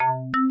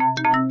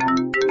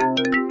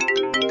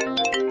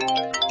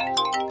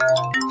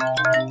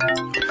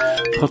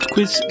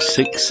PodQuiz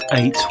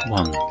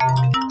 681.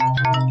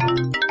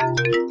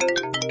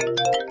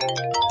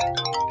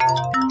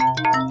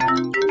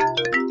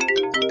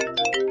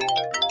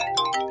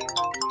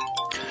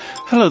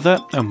 Hello there,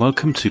 and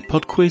welcome to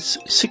PodQuiz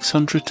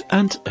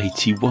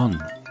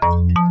 681.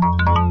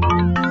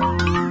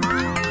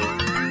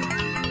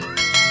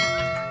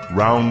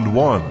 Round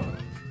 1.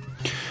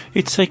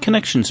 It's a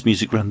connections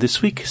music round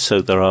this week,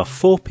 so there are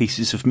 4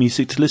 pieces of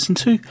music to listen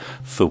to,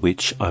 for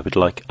which I would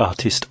like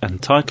artist and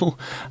title,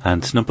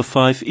 and number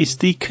 5 is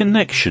the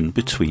connection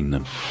between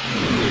them.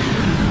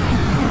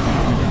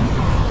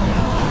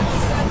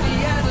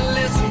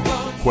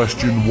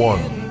 Question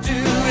 1.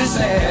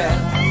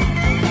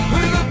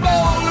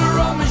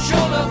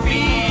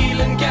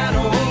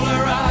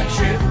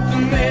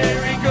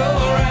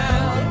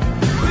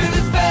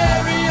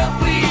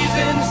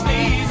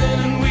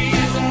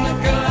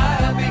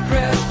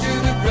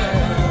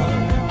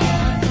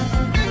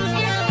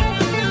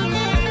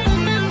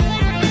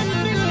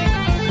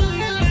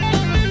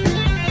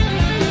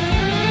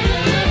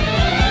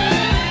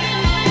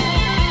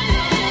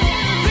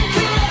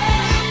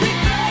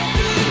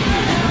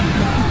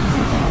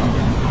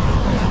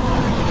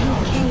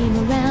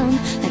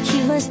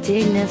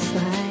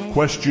 Dignified.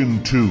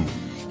 Question 2.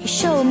 You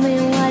showed me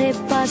what it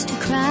was to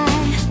cry.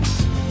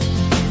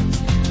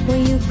 Well,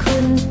 you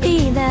couldn't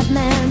be that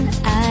man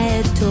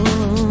I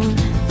adored.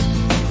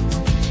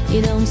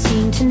 You don't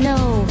seem to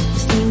know,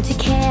 seem to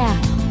care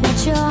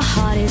what your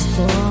heart is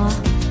for.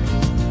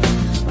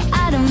 Well,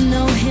 I don't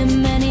know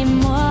him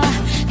anymore.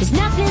 There's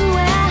nothing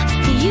where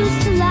he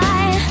used to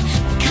lie.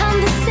 The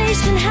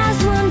conversation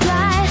has run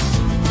dry.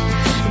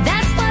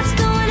 That's what's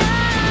going on.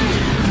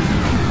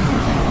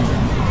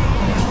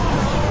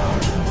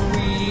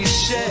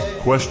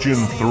 Question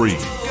 3.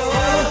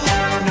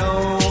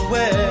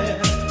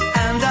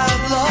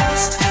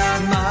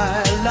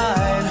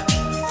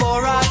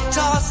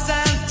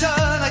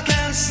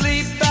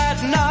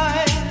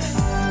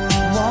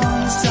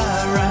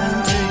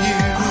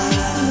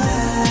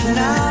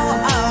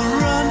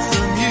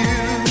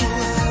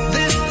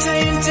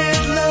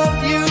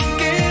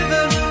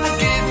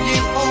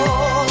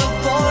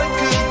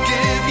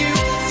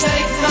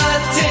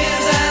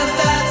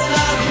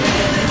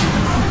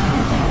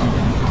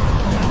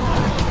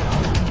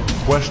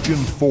 Question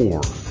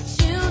 4.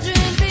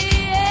 Children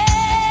behave.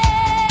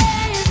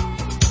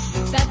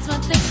 That's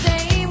what they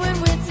say when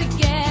we're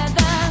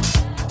together.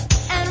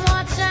 And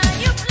watch how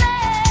you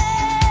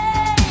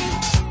play.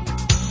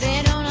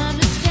 They don't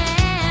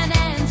understand,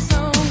 and so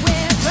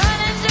we're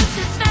running just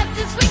as fast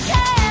as we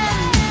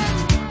can,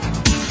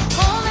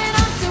 holding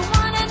on to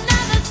one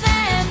another's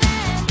hand,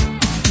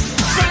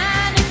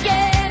 trying to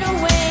get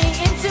away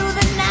into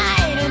the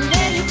night. And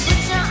then you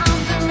put your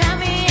arms around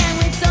me and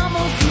we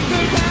tumble to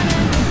the ground.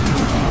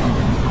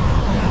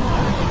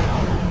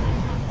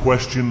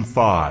 Question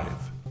 5.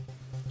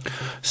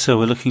 So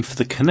we're looking for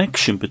the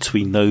connection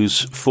between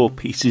those 4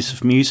 pieces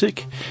of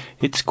music.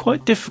 It's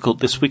quite difficult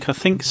this week, I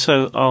think,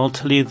 so I'll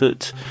tell you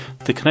that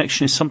the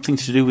connection is something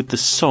to do with the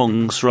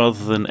songs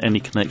rather than any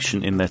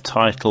connection in their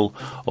title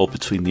or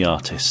between the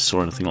artists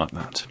or anything like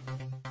that.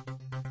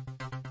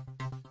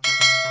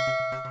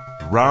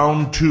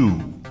 Round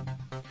 2.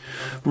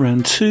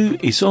 Round 2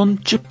 is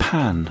on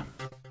Japan.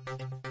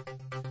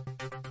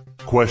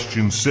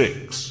 Question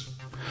 6.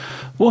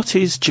 What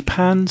is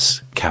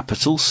Japan's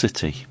capital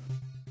city?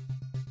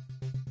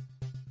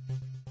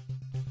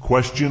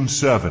 Question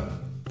 7.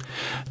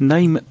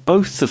 Name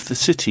both of the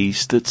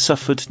cities that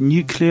suffered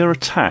nuclear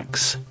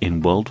attacks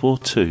in World War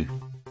II.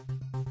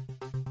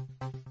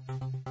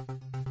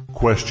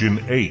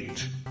 Question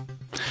 8.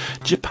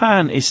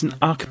 Japan is an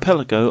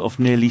archipelago of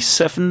nearly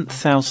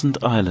 7,000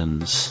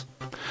 islands.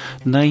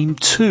 Name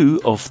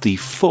 2 of the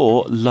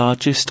 4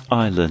 largest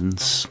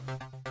islands.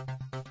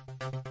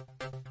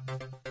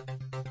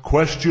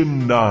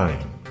 Question 9.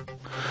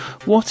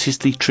 What is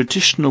the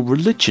traditional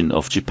religion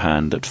of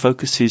Japan that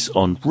focuses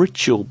on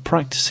ritual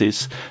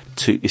practices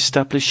to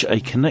establish a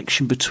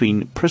connection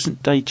between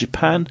present-day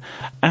Japan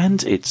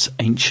and its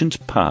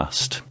ancient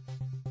past?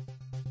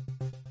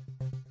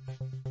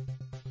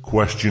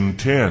 Question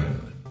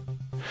 10.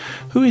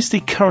 Who is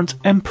the current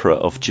emperor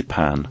of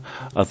Japan,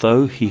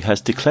 although he has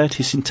declared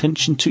his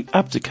intention to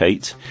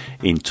abdicate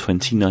in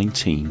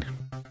 2019?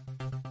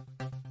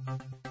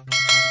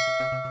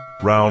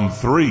 Round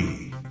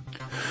 3.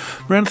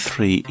 Round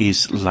 3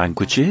 is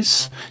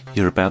languages.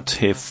 You're about to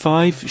hear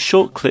 5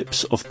 short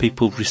clips of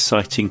people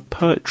reciting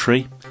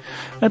poetry,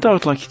 and I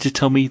would like you to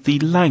tell me the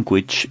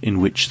language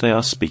in which they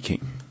are speaking.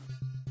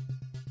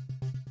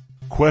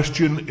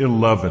 Question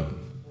 11.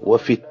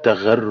 وفي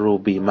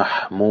التغرب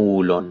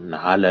محمول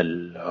على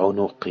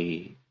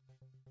العنق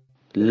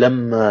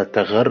لما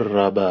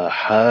تغرب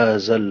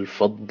حاز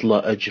الفضل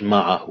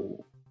أجمعه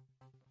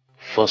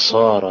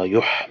فصار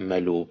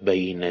يحمل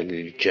بين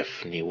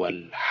الجفن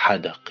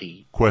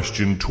والحدق.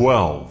 Question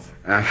 12.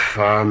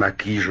 Infâme à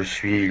qui je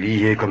suis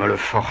lié comme le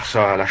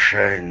forçat à la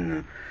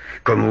chaîne,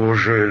 comme au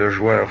jeu le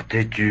joueur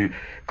têtu,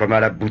 comme à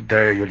la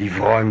bouteille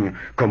l'ivrogne,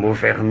 comme aux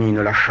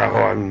vermines la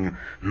charogne.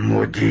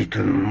 Maudite,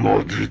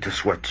 maudite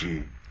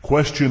sois-tu.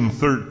 Question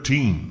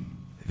 13.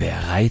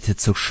 Wer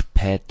reitet so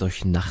spät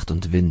durch Nacht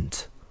und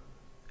Wind?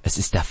 Es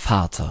ist der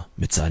Vater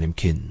mit seinem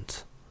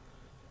Kind.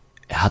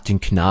 Er hat den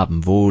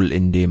Knaben wohl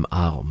in dem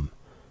Arm.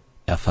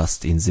 Er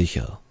fasst ihn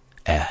sicher,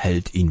 er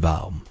hält ihn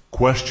warm.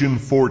 Question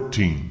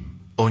 14.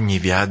 Ogni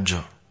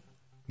viaggio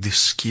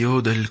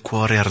dischiude il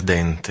cuore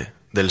ardente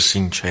del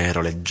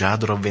sincero,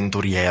 leggiadro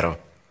avventuriero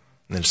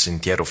nel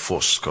sentiero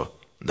fosco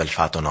del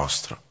fato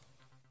nostro.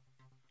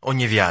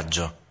 Ogni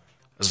viaggio,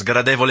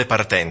 sgradevole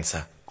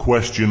partenza.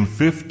 Question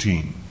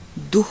 15.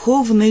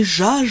 Духовной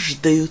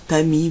жаждою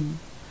томим,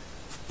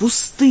 в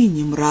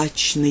пустыне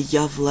мрачной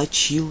я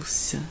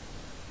влачился,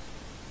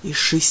 и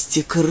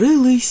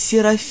шестикрылый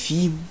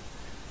серафим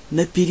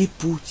на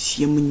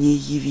перепутье мне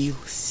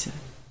явился.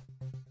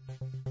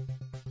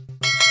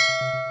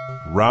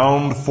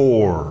 Round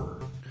 4.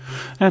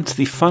 And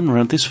the fun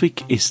round this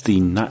week is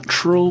the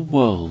natural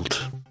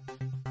world.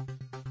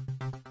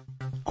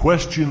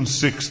 Question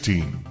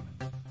 16.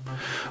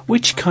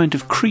 Which kind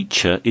of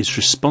creature is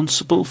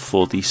responsible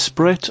for the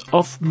spread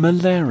of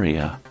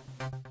malaria?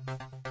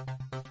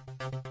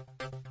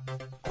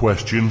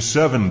 Question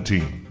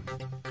 17.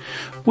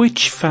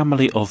 Which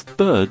family of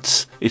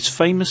birds is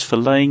famous for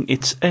laying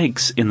its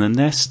eggs in the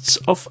nests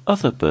of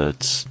other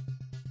birds?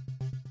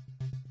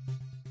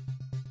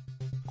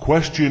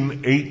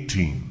 Question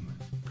 18.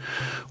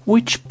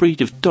 Which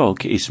breed of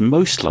dog is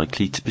most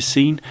likely to be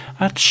seen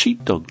at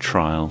sheepdog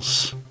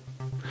trials?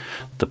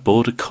 The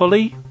Border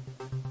Collie,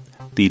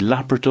 the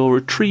Labrador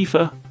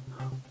Retriever,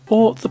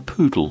 or the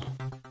Poodle?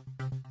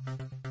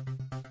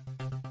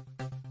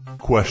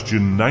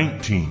 Question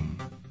 19.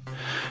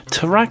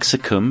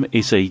 Taraxacum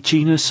is a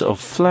genus of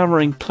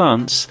flowering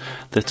plants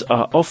that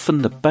are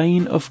often the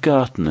bane of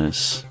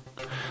gardeners.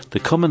 The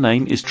common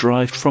name is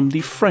derived from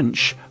the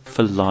French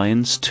for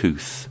lion's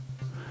tooth.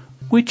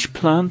 Which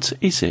plant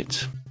is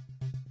it?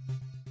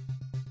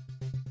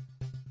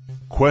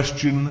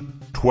 Question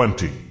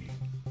 20.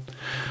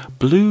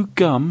 Blue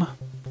gum,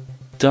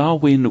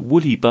 Darwin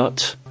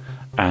woollybutt,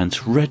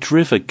 and Red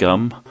River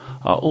gum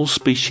are all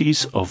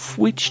species of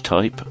which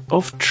type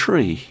of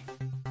tree?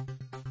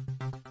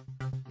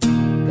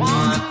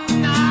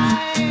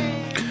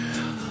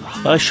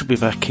 I shall be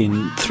back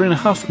in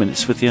 3.5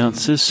 minutes with the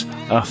answers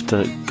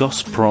after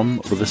Gosprom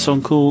with a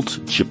song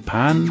called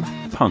Japan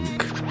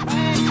Punk.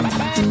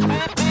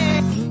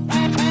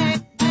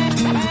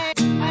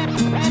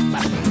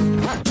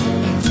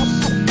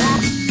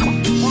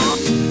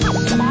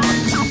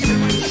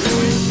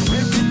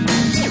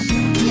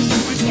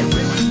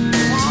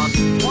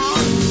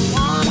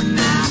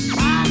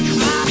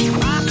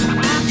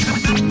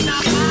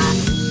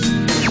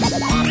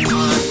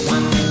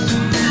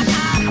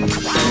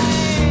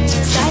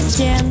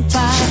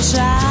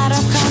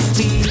 Пожаров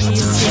холсты,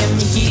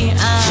 семьи, а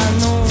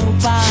ну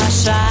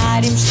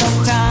пошарим, что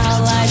в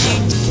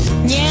холодильнике.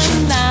 Не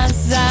нас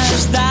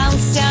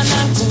заждался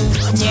на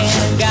кухне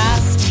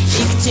газ, и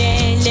к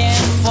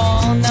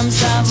телефонам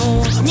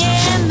зовут не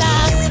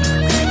нас.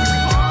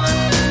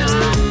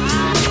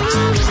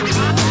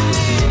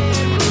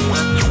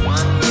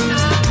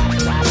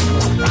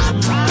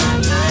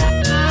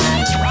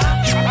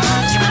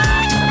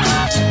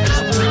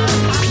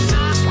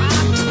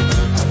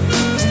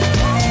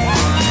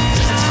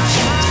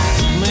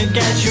 Мы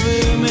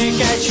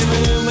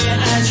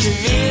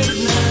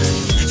очевидно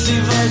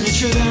сегодня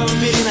чудом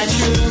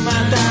переночуем, а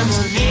там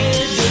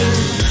увидим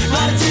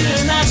квартиры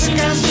наши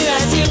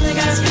конспиративны,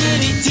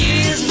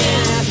 конспиритизме.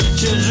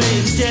 Чужие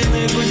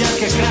стены гудят,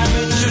 как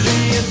рамы,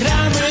 чужие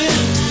драмы.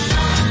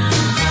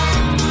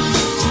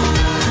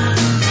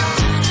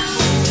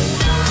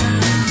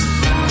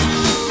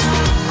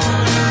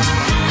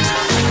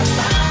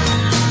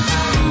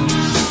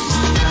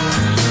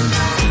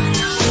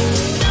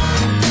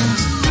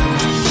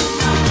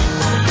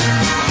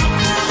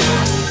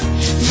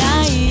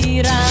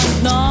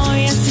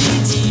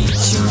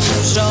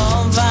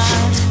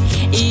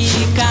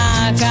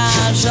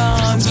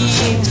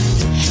 Ожоги,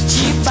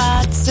 чьи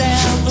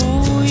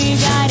поцелуи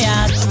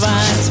горят во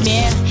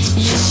тьме,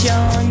 еще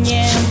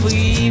не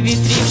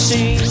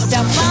выветрившийся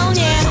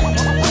вполне.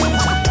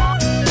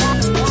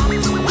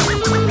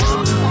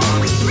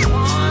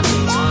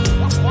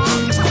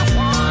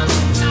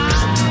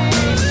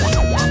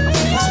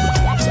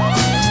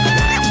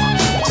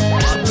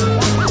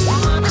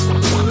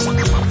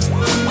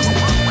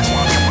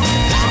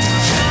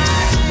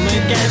 Мы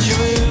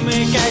кочевым,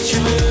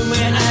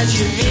 мы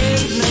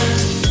очевидно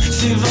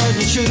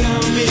сегодня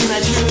чудом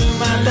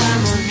переночуем, а там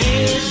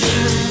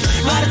увидим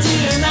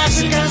квартиры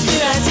наши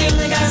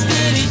конспиративны,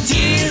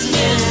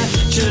 конспиритизме.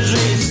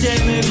 Чужие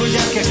стены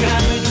гудят, как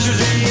рамы,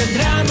 чужие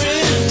драмы.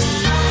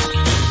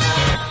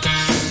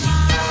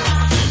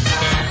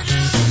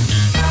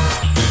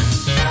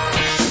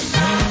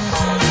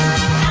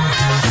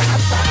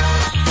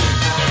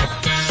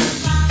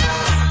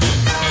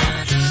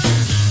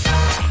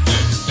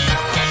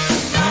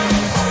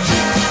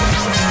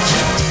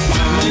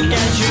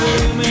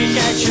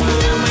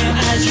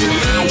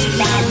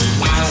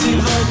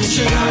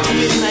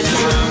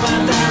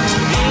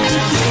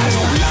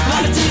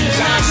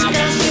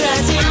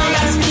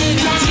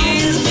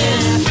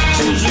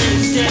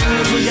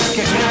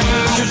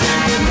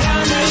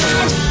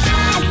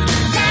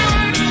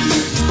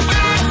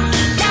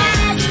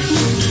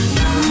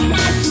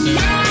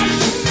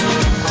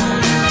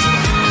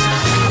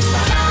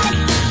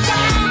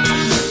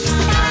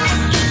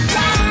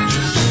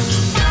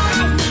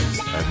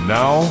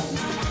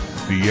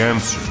 the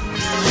answer.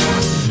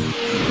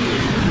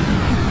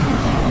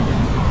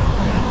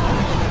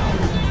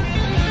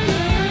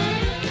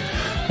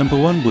 Number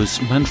 1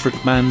 was Manfred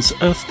Mann's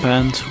Earth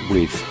Band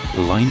with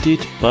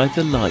Blinded by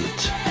the Light.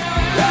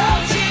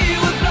 She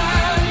was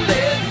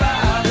blinded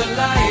by the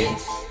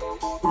lights,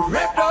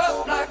 wrapped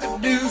up like a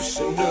deuce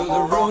into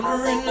the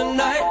runner in the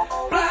night,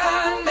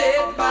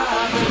 blinded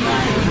by the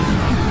light.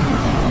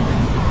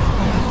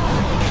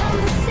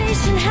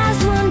 Conversation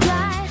has run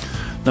dry.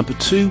 Number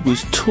 2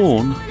 was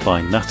Torn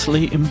by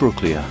Natalie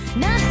Imbruglia.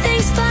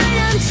 Nothing's fine,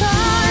 I'm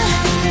torn.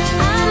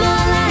 I'm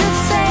all out of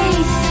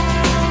faith.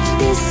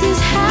 This is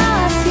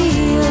how I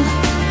feel.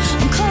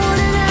 I'm cold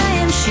and I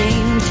am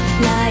shamed,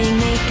 lying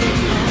naked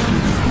on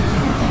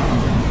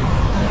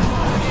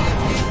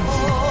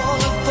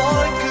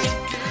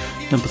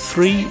Number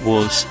 3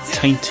 was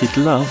Tainted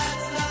Love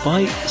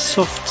by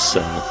Soft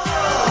Cell.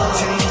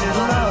 Tainted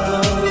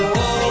love,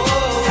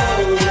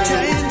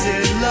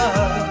 tainted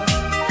love.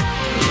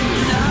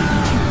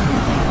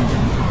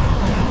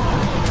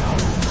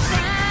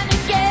 trying to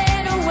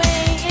get away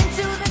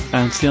into the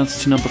And the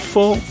answer to number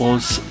 4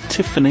 was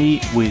Tiffany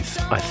with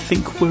I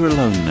Think We're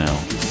Alone Now.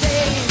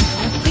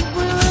 I think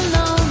we're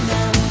alone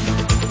now.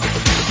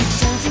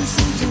 Doesn't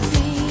seem to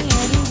be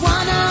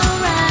anyone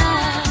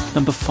around.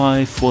 Number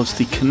 5 was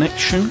The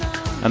Connection,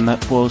 and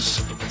that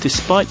was,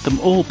 despite them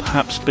all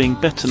perhaps being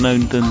better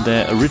known than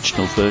their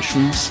original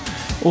versions,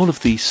 all of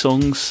these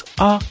songs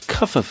are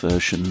cover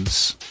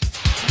versions.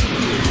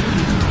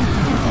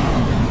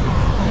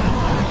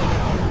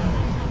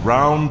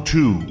 Round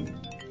 2.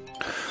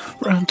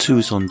 Round 2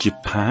 is on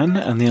Japan,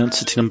 and the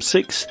answer to number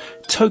 6,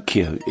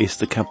 Tokyo is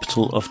the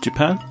capital of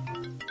Japan.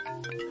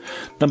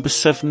 Number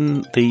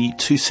 7, the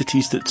 2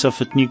 cities that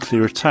suffered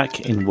nuclear attack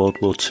in World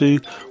War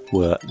II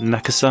were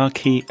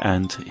Nagasaki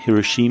and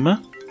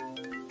Hiroshima.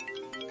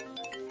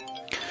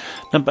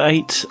 Number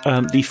 8,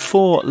 the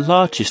 4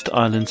 largest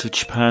islands of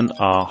Japan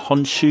are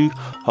Honshu,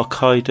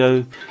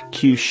 Hokkaido,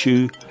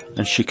 Kyushu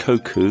and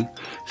Shikoku,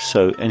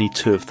 so any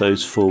 2 of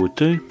those 4 would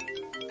do.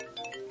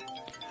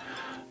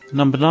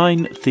 Number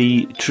 9,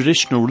 the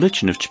traditional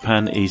religion of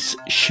Japan is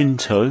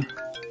Shinto.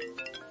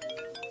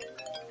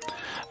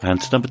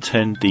 And number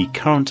 10, the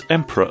current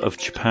emperor of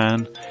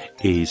Japan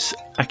is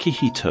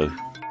Akihito.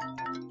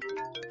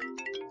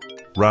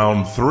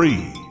 Round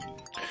 3.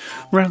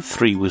 Round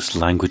 3 was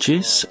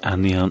languages,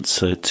 and the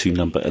answer to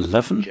number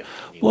 11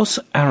 was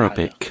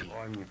Arabic.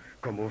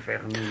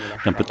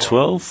 Number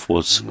 12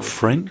 was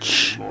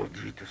French.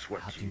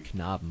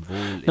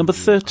 Number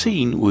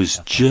 13 was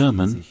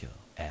German.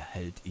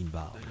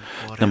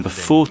 Number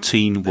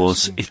 14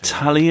 was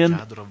Italian.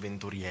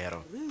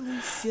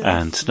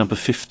 And number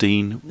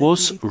 15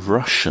 was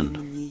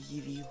Russian.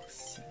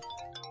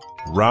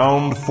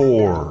 Round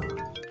 4.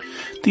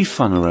 The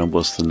final round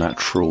was the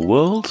natural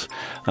world,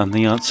 and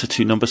the answer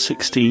to number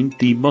 16,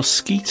 the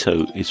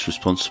mosquito is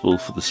responsible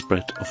for the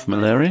spread of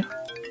malaria.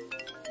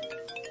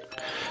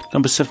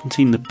 Number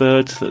 17, the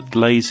bird that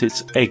lays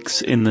its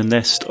eggs in the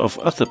nest of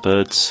other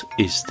birds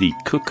is the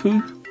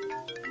cuckoo.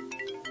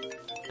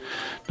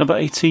 Number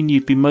 18,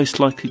 you'd be most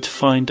likely to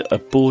find a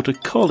border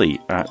collie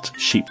at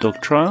sheepdog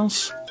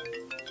trials.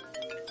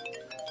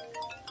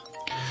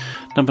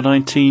 Number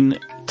 19,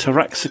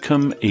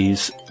 Taraxacum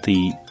is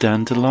the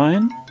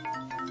dandelion.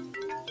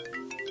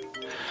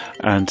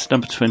 And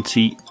number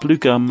 20, blue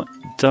gum,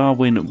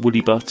 Darwin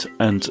woolly butt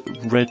and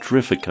red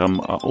river gum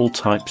are all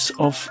types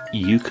of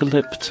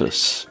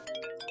eucalyptus.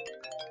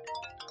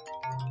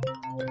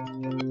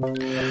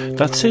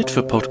 That's it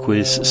for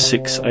PodQuiz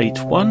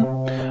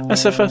 681.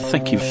 As ever,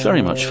 thank you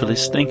very much for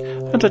listening,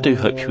 and I do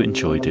hope you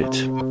enjoyed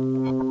it.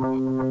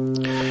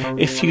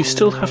 If you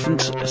still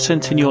haven't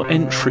sent in your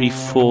entry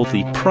for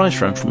the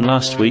prize round from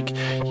last week,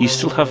 you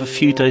still have a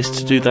few days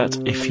to do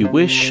that if you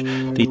wish.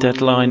 The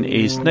deadline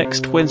is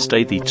next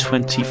Wednesday, the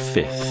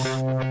 25th.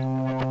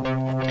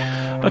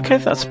 Okay,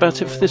 that's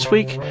about it for this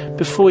week.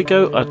 Before we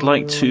go, I'd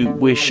like to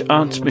wish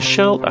Aunt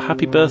Michelle a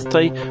happy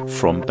birthday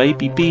from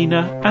baby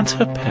Bina and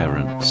her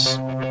parents.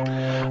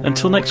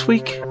 Until next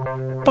week,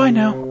 bye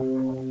now.